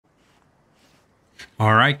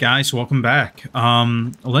All right, guys, welcome back.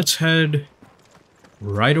 Let's head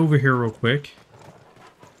right over here real quick.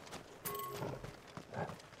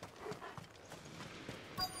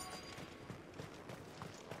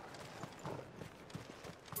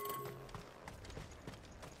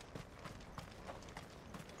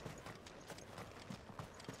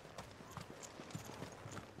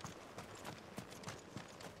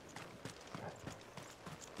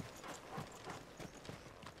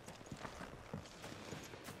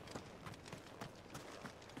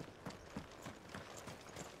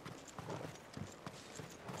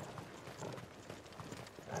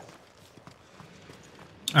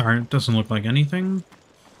 All right, doesn't look like anything.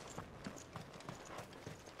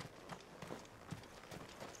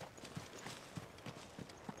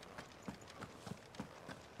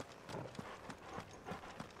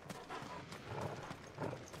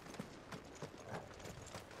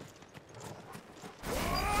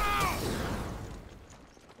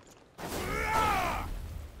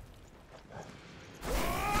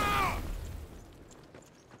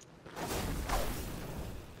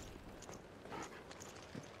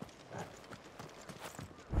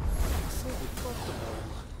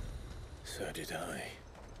 So did I.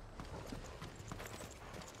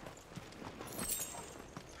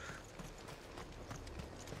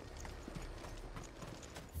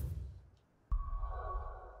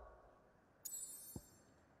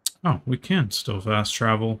 Oh, we can still fast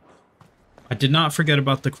travel. I did not forget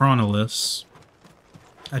about the chronoliths.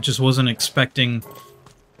 I just wasn't expecting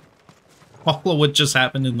all of what just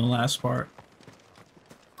happened in the last part.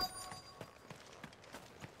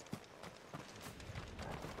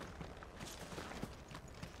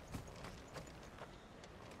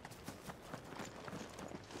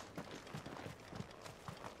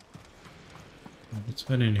 Let's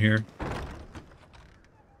head in here.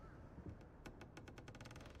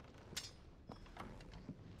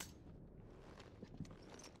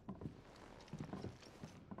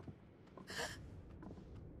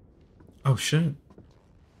 Oh shit.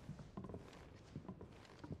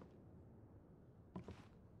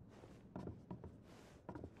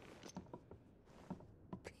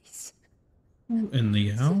 Please. Who in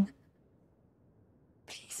the hell?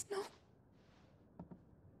 Please, no.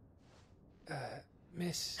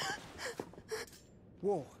 Miss.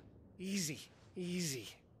 Whoa, easy,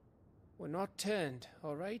 easy. We're not turned,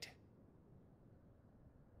 all right?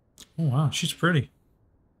 Oh wow, she's pretty.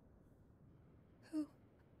 Who?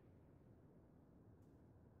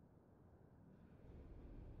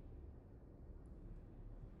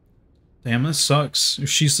 Damn, this sucks. If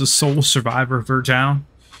she's the sole survivor of her town,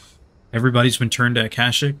 everybody's been turned to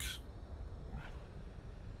Akashic.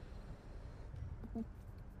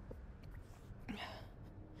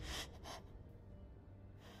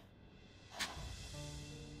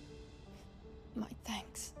 My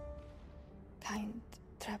thanks, kind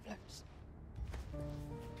travelers.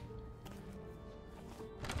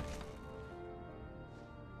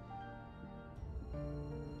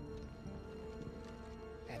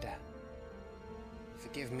 Edda,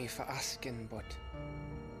 forgive me for asking, but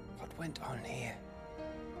what went on here?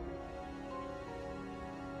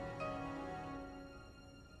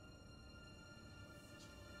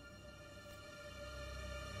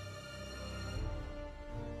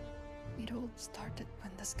 It all started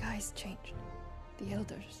when the skies changed. The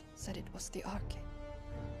elders said it was the arcade.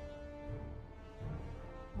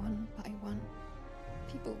 One by one,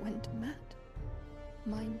 people went mad.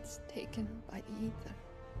 Minds taken by the ether.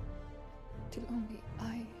 Till only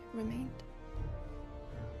I remained.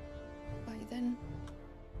 By then,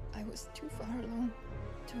 I was too far along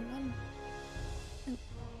to run. And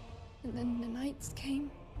then the nights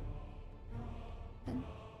came. And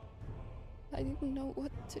I didn't know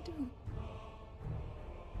what to do.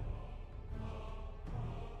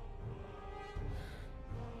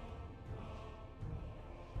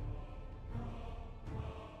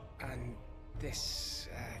 And this,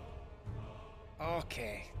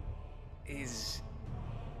 arcade is...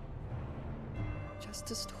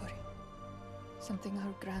 Just a story. Something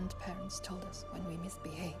our grandparents told us when we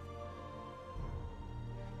misbehaved.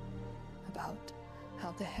 About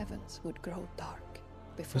how the heavens would grow dark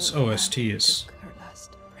before This the OST land is took her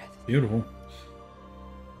last breath. beautiful.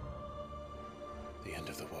 The end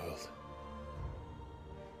of the world.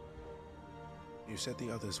 You said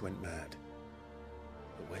the others went mad.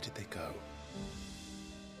 But where did they go?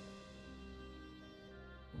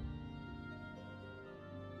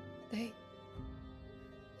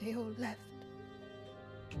 They all left.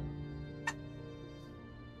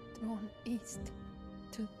 Drawn east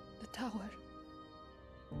to the tower,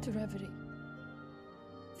 to reverie.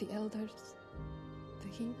 The elders, the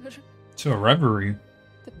healer, To a reverie.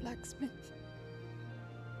 The blacksmith.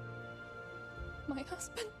 My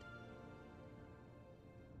husband.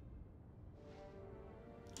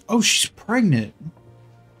 Oh, she's pregnant.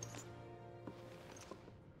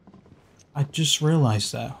 I just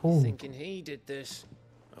realized that. Holy. Thinking he did this.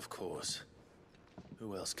 Of course.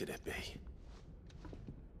 Who else could it be?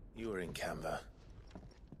 You were in Canva.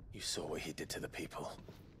 You saw what he did to the people.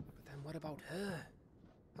 But then what about her?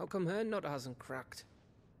 How come her nut hasn't cracked?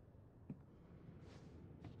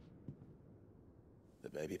 The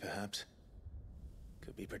baby, perhaps?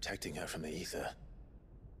 Could be protecting her from the ether.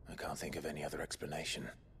 I can't think of any other explanation.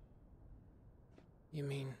 You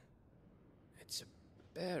mean... it's a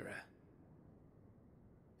bearer?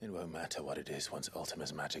 It won't matter what it is once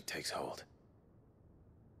Ultima's magic takes hold.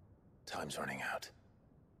 Time's running out.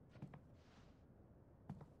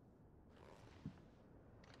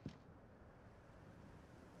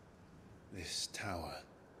 This tower.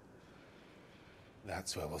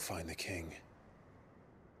 That's where we'll find the king.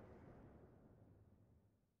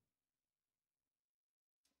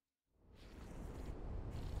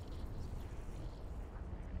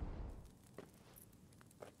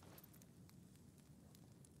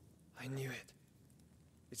 I knew it.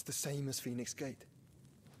 It's the same as Phoenix Gate.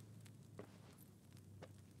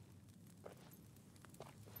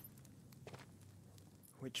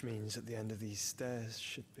 Which means at the end of these stairs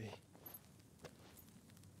should be...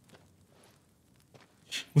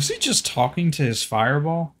 Was he just talking to his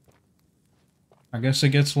fireball? I guess it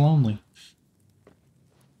gets lonely.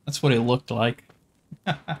 That's what it looked like.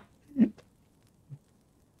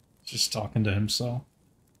 Just talking to himself.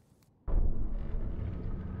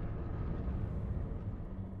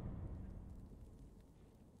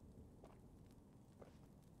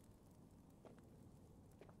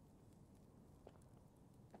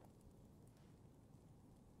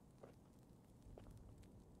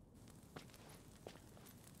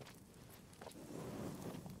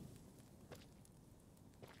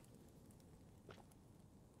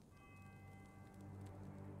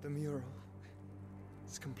 The mural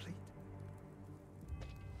is complete.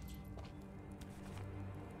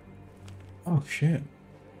 Oh shit.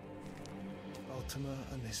 Ultima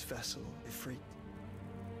and his vessel, Ifrit.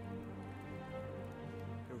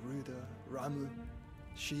 Garuda, Ramu,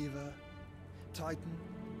 Shiva, Titan,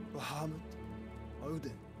 Bahamut,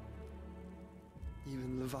 Odin.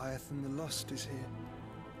 Even Leviathan the Lost is here.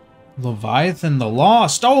 Leviathan the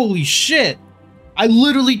Lost. Holy shit! I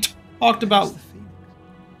literally talked about... The Phoenix.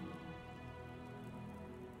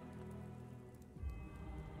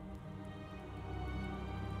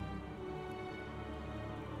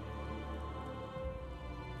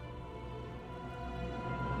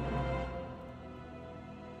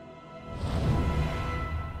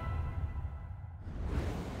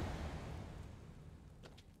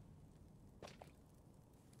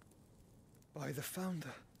 By the founder.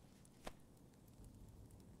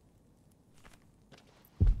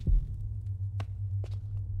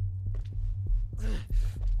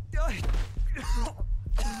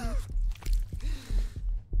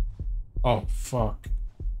 Oh, fuck.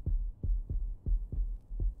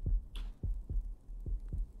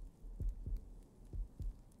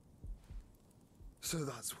 So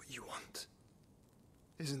that's what you want,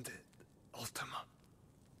 isn't it, Ultima?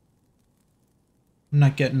 I'm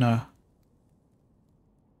not getting a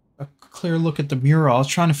clear look at the mural. I was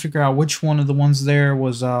trying to figure out which one of the ones there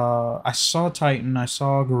was, I saw Titan, I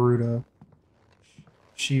saw Garuda,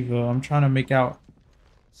 Shiva. I'm trying to make out,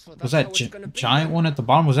 So was that's that how it's gonna be giant then? one at the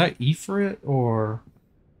bottom? Was that Ifrit or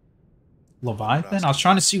Leviathan? I was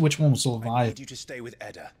trying to see which one was I need Leviathan. you to stay with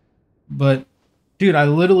Edda. But, dude, I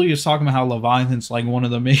literally was talking about how Leviathan's like one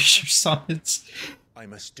of the major summons. I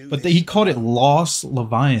must do But this he called it alone. Lost If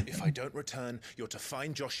Leviathan. I don't return, you're to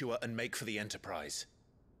find Joshua and make for the Enterprise.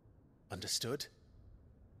 Understood?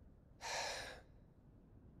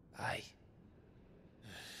 Aye.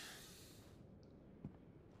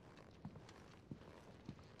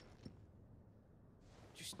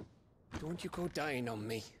 Just don't you go dying on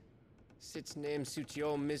me. Sid's name suits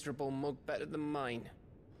your miserable mug better than mine.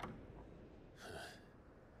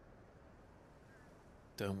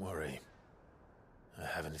 Don't worry. I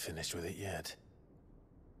haven't finished with it yet.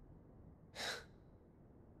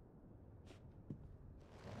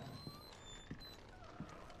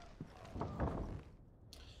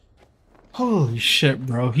 Holy shit,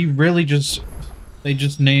 bro. He really just... They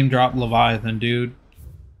just name dropped Leviathan, dude.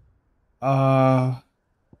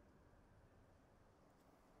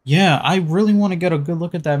 Yeah, I really want to get a good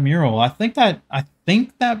look at that mural. I think that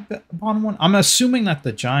bottom one... I'm assuming that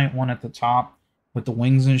the giant one at the top with the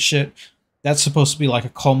wings and shit that's supposed to be like a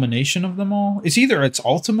culmination of them all. It's either its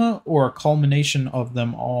ultima or a culmination of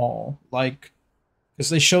them all. Like, because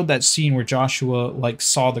they showed that scene where Joshua like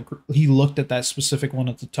saw he looked at that specific one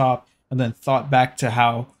at the top and then thought back to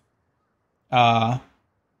how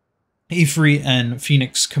Ifrit and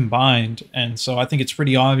Phoenix combined, and so I think it's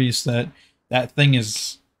pretty obvious that that thing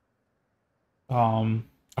is a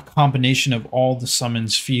combination of all the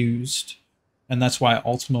summons fused, and that's why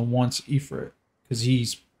Ultima wants Ifrit, because he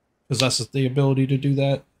possesses the ability to do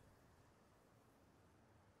that.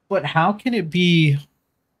 But how can it be?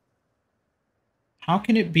 How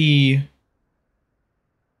can it be?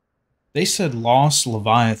 They said lost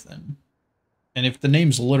Leviathan, and if the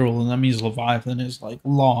name's literal, then that means Leviathan is like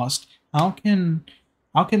lost. How can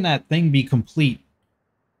that thing be complete?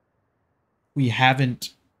 We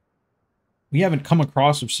haven't come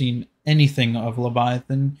across or seen anything of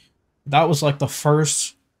Leviathan. That was like the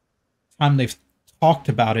first time they've talked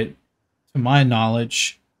about it, to my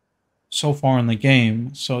knowledge, so far in the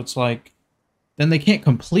game. So it's like, then they can't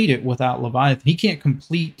complete it without Leviathan. He can't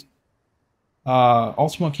complete,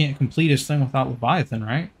 Ultima can't complete his thing without Leviathan,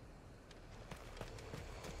 right?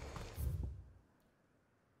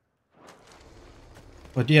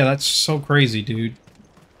 But yeah, that's so crazy, dude.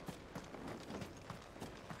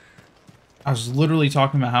 I was literally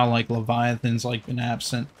talking about how, like, Leviathan's, like, been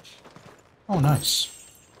absent. Oh, nice.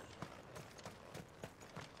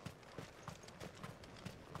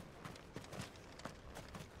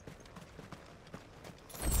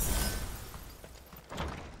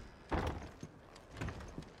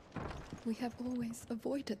 We have always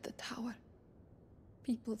avoided the tower.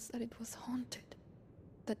 People said it was haunted,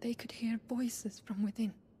 that they could hear voices from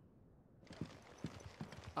within.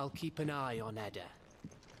 I'll keep an eye on Edda.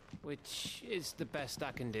 Which is the best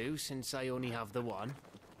I can do, since I only have the one.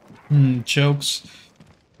 Jokes.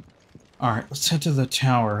 Alright, let's head to the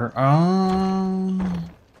tower. I'm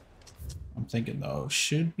thinking, though,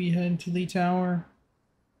 should we head to the tower?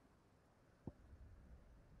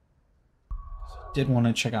 Did want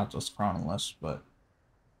to check out those chronologists, but...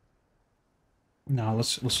 No,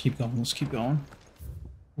 let's keep going, let's keep going.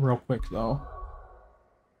 Real quick, though.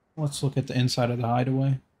 Let's look at the inside of the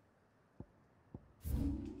hideaway.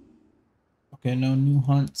 Okay, no new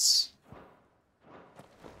hunts.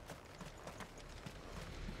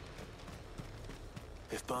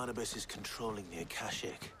 If Barnabas is controlling the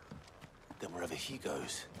Akashic, then wherever he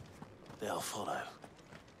goes, they'll follow.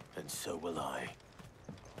 And so will I.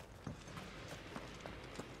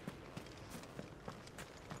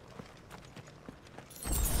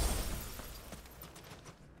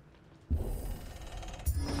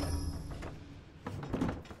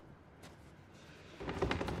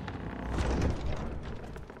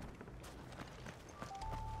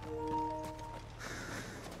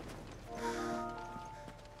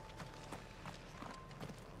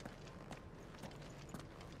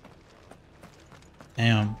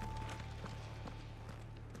 Damn.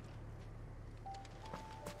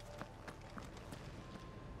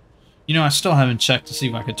 You know, I still haven't checked to see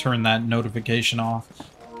if I could turn that notification off.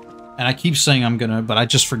 And I keep saying I'm gonna, but I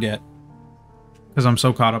just forget. Because I'm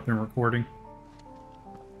so caught up in recording.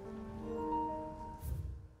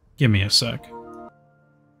 Give me a sec.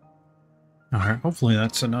 Alright, hopefully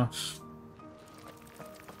that's enough.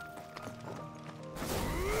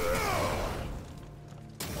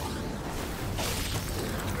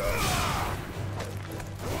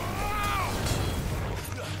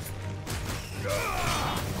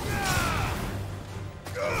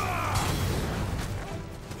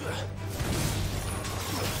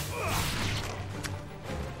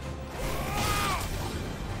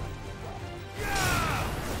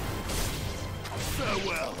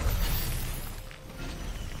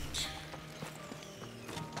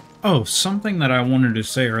 Oh, something that I wanted to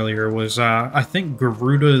say earlier was, I think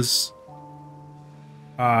Garuda's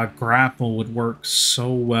grapple would work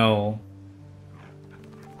so well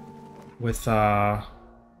with down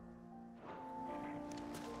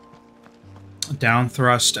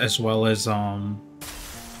thrust, as well as what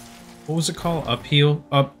was it called?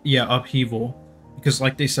 Upheaval. Because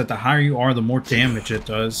like they said, the higher you are, the more damage it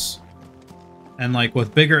does. And like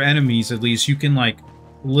with bigger enemies, at least, you can like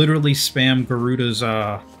literally spam Garuda's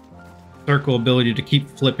circle ability to keep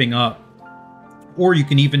flipping up. Or you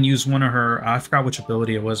can even use one of her, I forgot which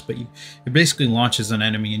ability it was, but it basically launches an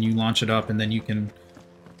enemy and you launch it up, and then you can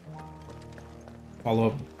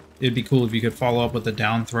follow up. It'd be cool if you could follow up with the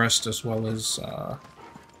down thrust as well as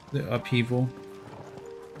the upheaval.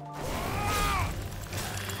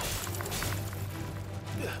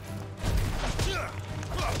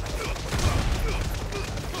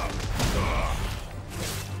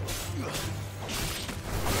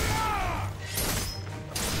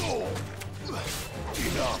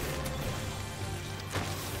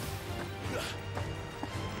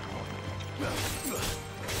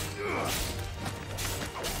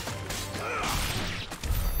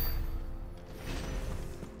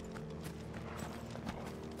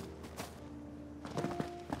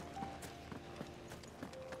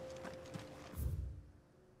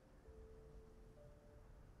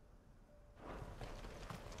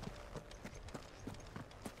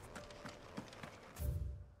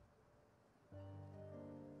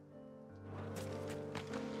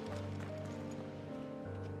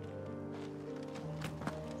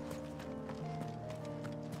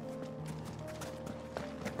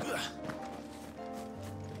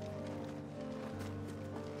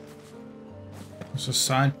 There's a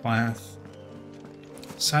side path.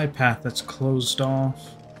 Side path that's closed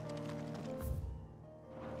off.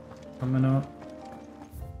 Coming up.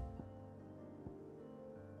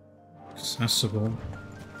 Accessible.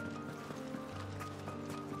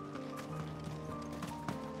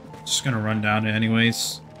 Just gonna run down it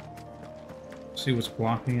anyways. See what's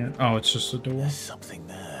blocking it. Oh, it's just a door. There's something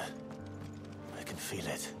there. I can feel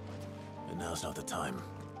it. But now's not the time.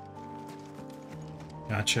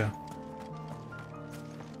 Gotcha.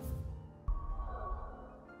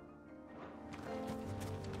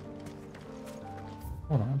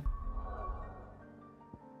 Hold on.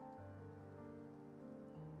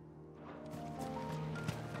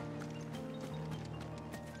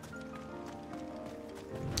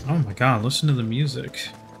 Oh my god, listen to the music.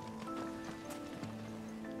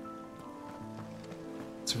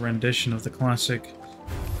 It's a rendition of the classic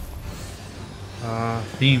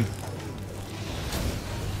theme.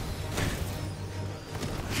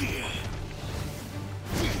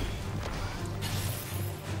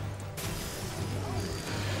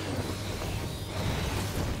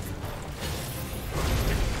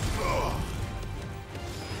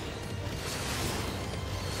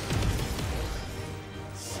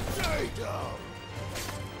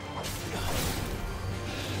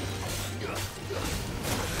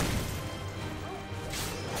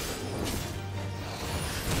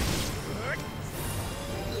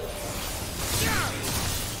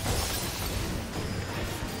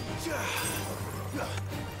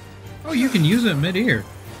 Oh, you can use it mid-ear.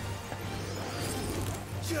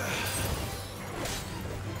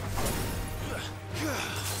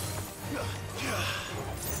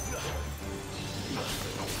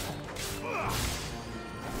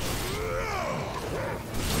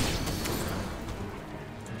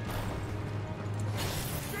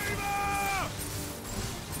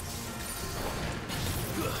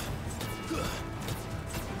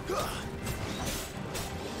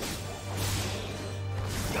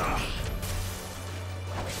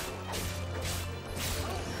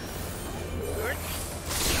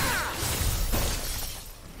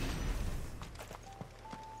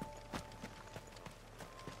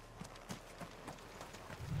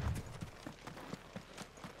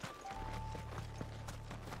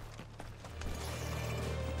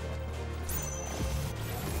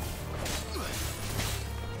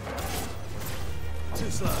 Too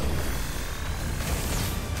slow.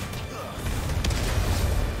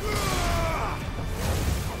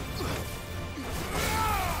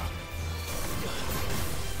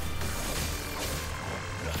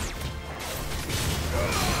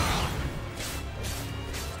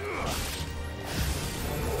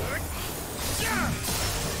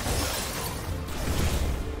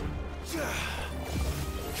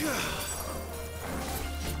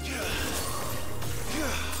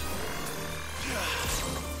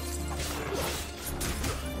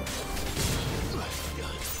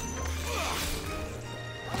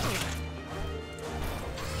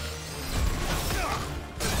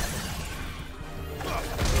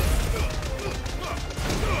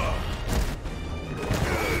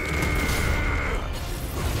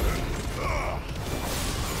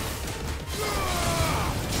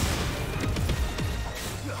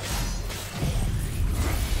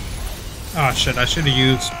 Oh shit, I should have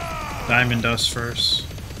used diamond dust first.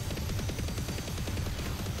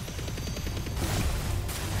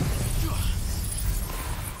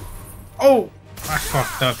 Oh! I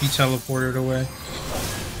fucked up, he teleported away.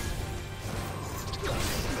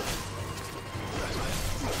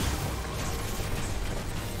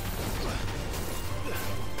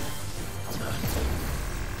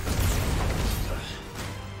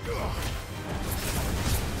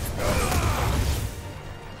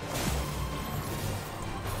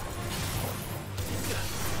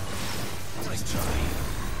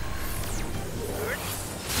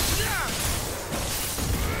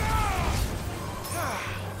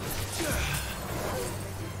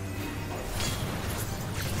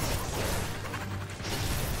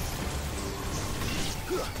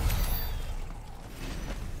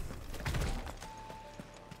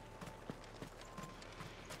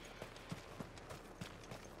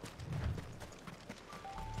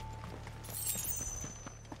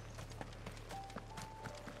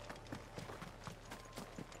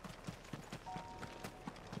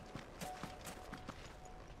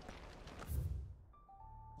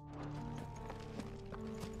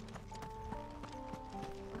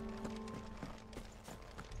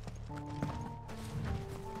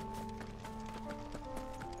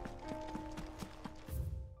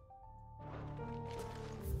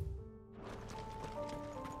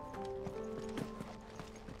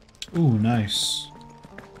 Ooh, nice.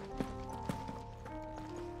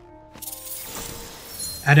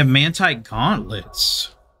 Adamantite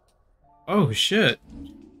gauntlets. Oh, shit.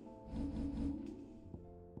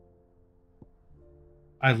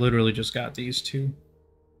 I literally just got these two.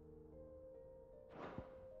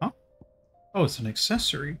 Huh? Oh, it's an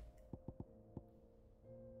accessory.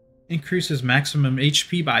 Increases maximum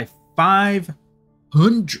HP by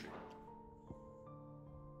 500.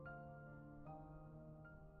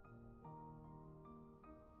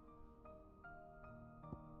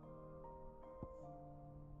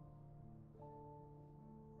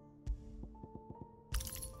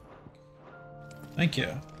 Thank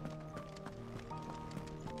you.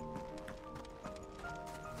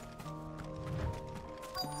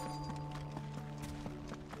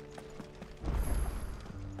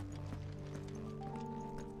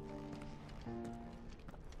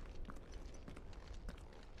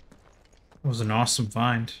 It was an awesome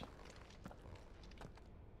find.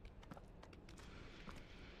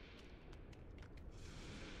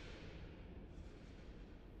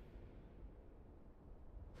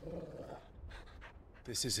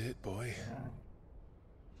 This is it, boy.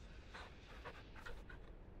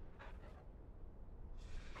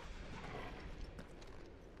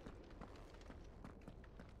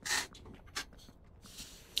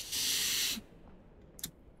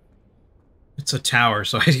 It's a tower,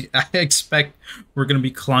 so I expect we're going to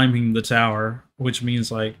be climbing the tower, which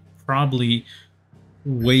means, like, probably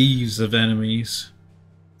waves of enemies.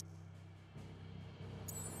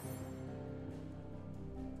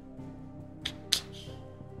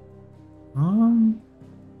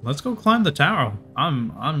 Let's go climb the tower.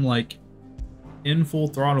 I'm like in full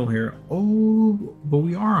throttle here. Oh, but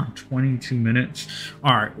we are on 22 minutes.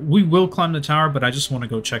 All right, we will climb the tower, but I just want to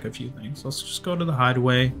go check a few things. Let's just go to the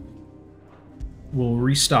hideaway. We'll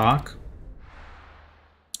restock.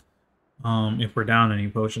 If we're down any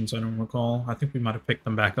potions, I don't recall. I think we might have picked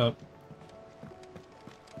them back up.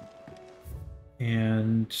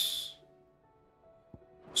 And let's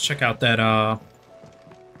check out that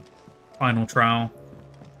final trial.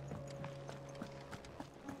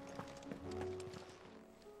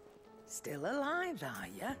 Still alive, are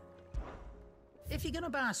ya? If you're gonna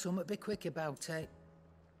buy something, be quick about it.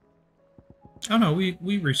 Oh no,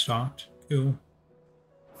 we restocked. Cool.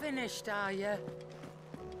 Finished, are ya?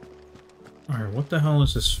 Alright, what the hell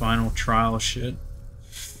is this final trial shit?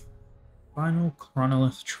 Final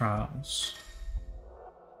chronolith trials.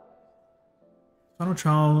 Final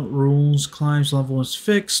trial rules. Clive's level is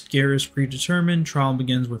fixed. Gear is predetermined. Trial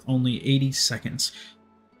begins with only 80 seconds.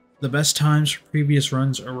 The best times for previous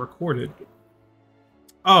runs are recorded.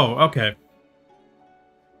 Oh, okay.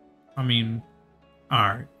 I mean,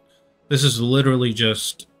 alright. This is literally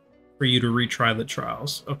just for you to retry the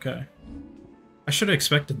trials. Okay. I should have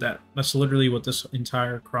expected that. That's literally what this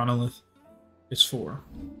entire chronolith is for.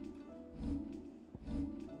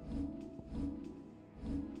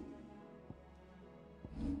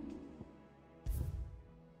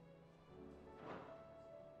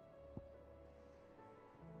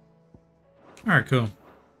 Alright, cool.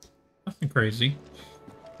 Nothing crazy.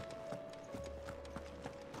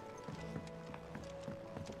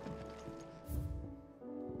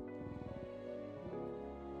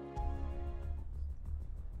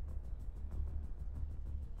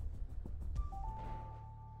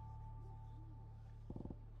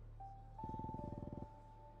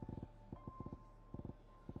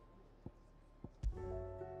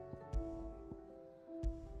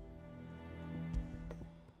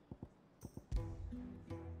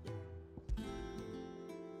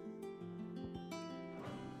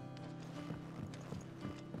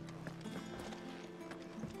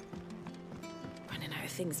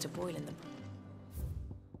 Things to boil in them.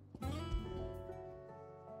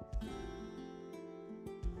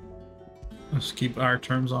 Let's keep our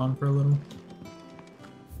terms on for a little.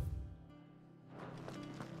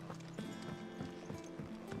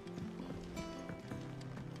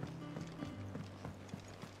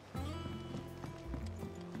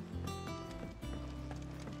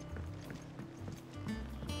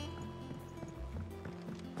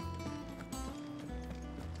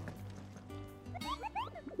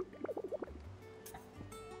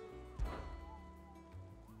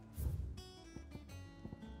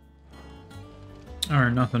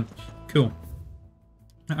 Alright, nothing. Cool.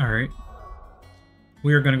 Alright.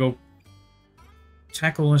 We are gonna go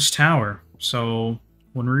tackle this tower. So,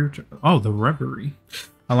 when we return... Oh, the Reverie.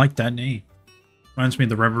 I like that name. Reminds me of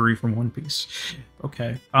the Reverie from One Piece.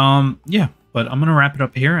 Okay. Yeah. But I'm gonna wrap it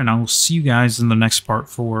up here, and I will see you guys in the next part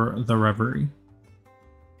for the Reverie.